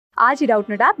आज ही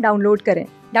Doubtnut app download करें।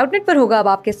 डाउटनट पर होगा अब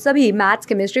आपके सभी मैथ्स,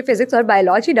 केमिस्ट्री, फिजिक्स और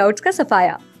बायोलॉजी डाउट्स का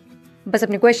सफाया। बस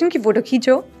अपने क्वेश्चन की फोटो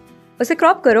खींचो, उसे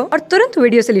क्रॉप करो और तुरंत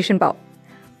वीडियो सोल्यूशन पाओ।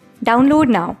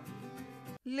 Download now.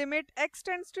 Limit x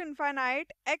tends to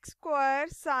infinite x square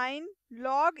sine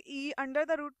log e under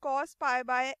the root cos pi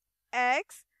by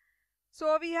x.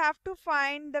 So we have to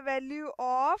find the value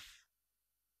of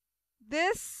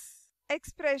this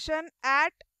expression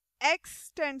at x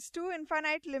tends to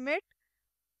infinite limit.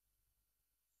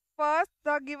 First,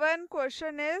 the given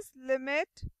question is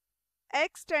limit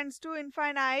x tends to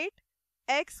infinite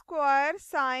x square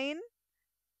sine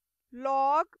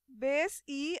log base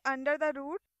e under the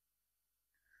root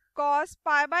cos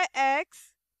pi by x.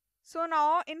 So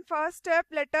now in first step,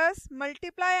 let us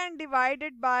multiply and divide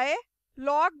it by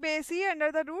log base e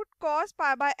under the root cos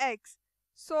pi by x.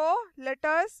 So let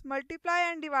us multiply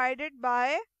and divide it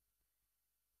by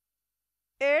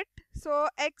it. So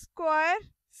x square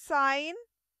sine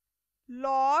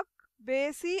log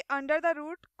base e under the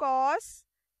root cos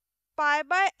pi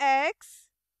by x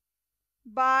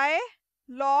by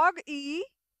log e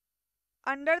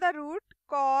under the root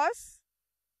cos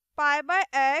pi by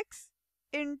x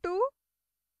into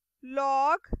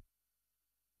log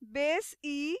base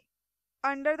e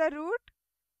under the root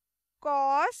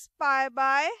cos pi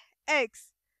by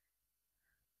x.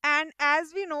 And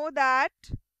as we know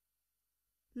that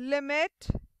limit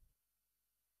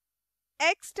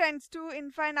x tends to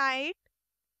infinite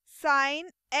sine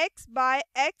x by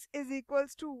x is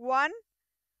equals to 1.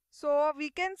 So we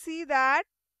can see that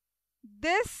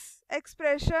this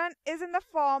expression is in the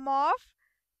form of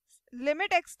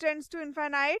limit x tends to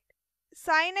infinite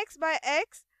sine x by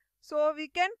x. So we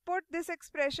can put this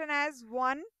expression as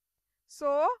 1.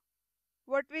 So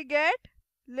what we get?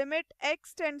 Limit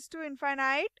x tends to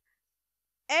infinite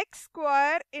x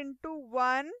square into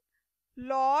 1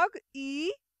 log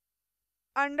e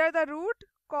under the root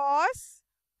cos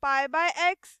pi by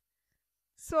x.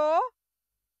 So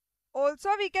also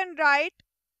we can write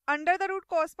under the root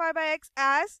cos pi by x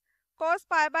as cos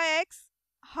pi by x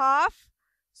half.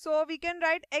 So we can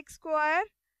write x square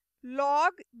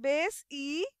log base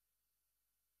e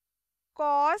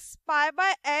cos pi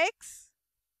by x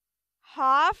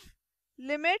half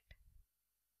limit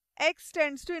x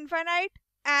tends to infinite.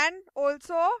 And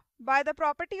also by the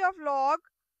property of log,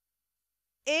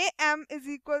 am is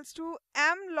equals to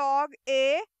m log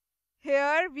a.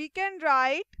 Here we can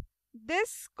write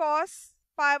this cos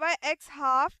pi by x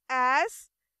half as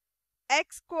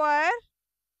x square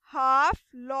half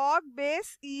log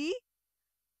base e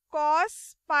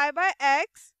cos pi by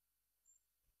x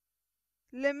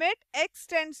limit x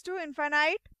tends to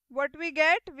infinite. What we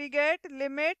get? We get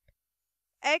limit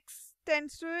x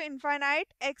tends to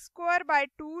infinite x square by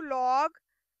 2 log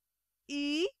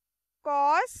e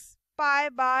cos pi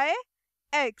by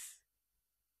x.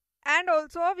 And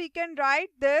also we can write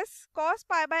this cos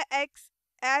pi by x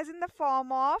as in the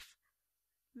form of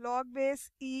log base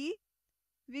e.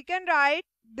 We can write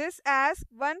this as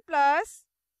 1 plus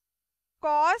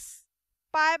cos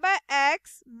pi by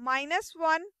x minus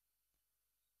 1.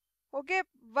 Okay,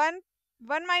 1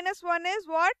 minus 1 is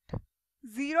what?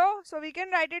 0. So we can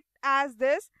write it as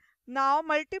this. Now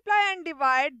multiply and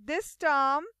divide this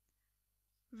term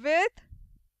with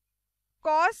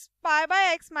cos pi by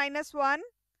x minus 1.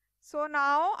 So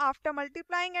now after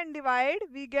multiplying and divide,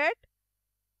 we get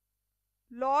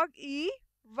log e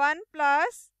 1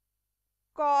 plus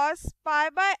cos pi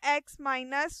by x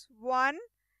minus 1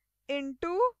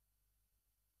 into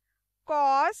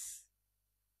cos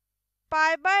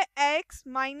pi by x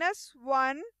minus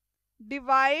 1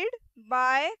 divide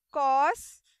by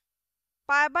cos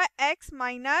pi by x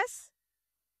minus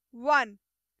 1.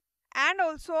 And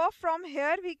also from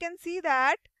here we can see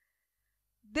that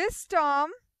this term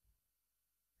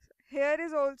here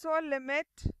is also limit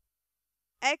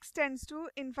x tends to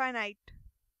infinite.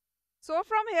 So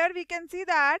from here we can see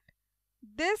that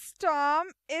this term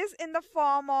is in the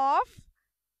form of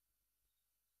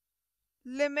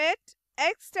limit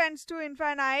x tends to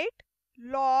infinite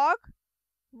log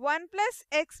 1 plus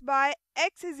x by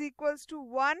x is equals to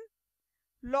 1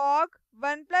 log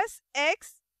 1 plus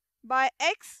x by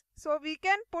x. So we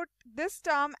can put this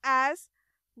term as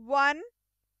 1.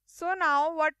 So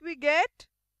now what we get?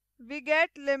 We get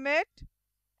limit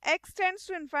x tends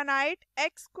to infinite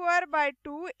x square by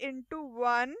 2 into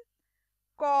 1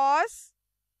 cos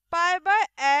pi by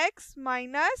x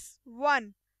minus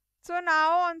 1. So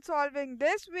now on solving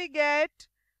this, we get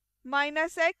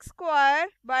minus x square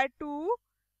by 2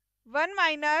 1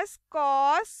 minus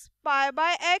cos pi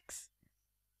by x.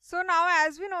 So now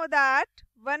as we know that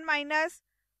 1 minus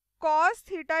cos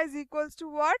theta is equals to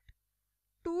what?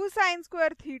 2 sin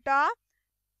square theta.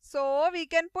 So we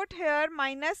can put here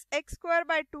minus x square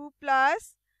by 2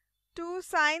 plus 2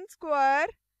 sin square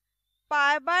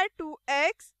pi by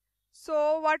 2x.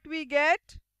 So what we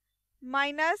get?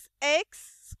 Minus x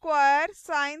square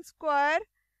sin square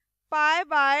pi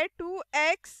by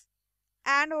 2x,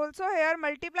 and also here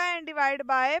multiply and divide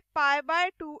by pi by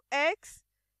 2x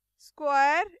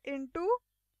square into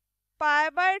pi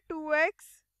by 2x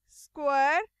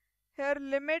square. Here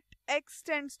limit x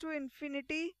tends to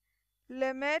infinity,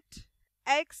 limit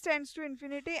x tends to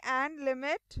infinity, and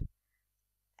limit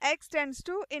x tends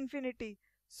to infinity.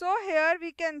 So here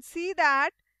we can see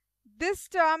that this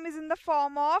term is in the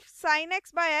form of sin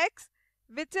x by x,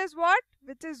 which is what?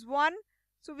 Which is 1.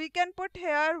 So we can put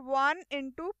here 1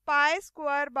 into pi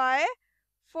square by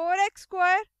 4x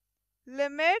square,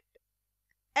 limit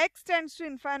x tends to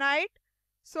infinite.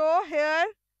 So here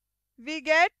we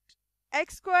get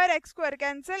x square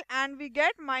cancel, and we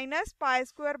get minus pi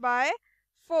square by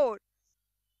 4.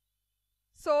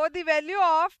 So the value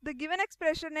of the given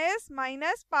expression is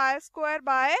minus pi square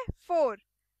by 4.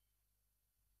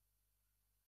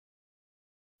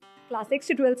 Class 6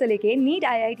 से 12 से लेके NEET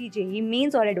IIT JEE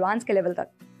mains और advance के level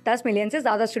तक 10 million से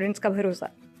ज़्यादा students का भरोसा।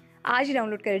 आज ही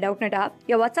डाउनलोड करें डाउटनेट ऐप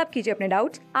या व्हाट्सएप कीजिए अपने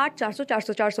डाउट्स 8400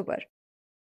 400 400 पर।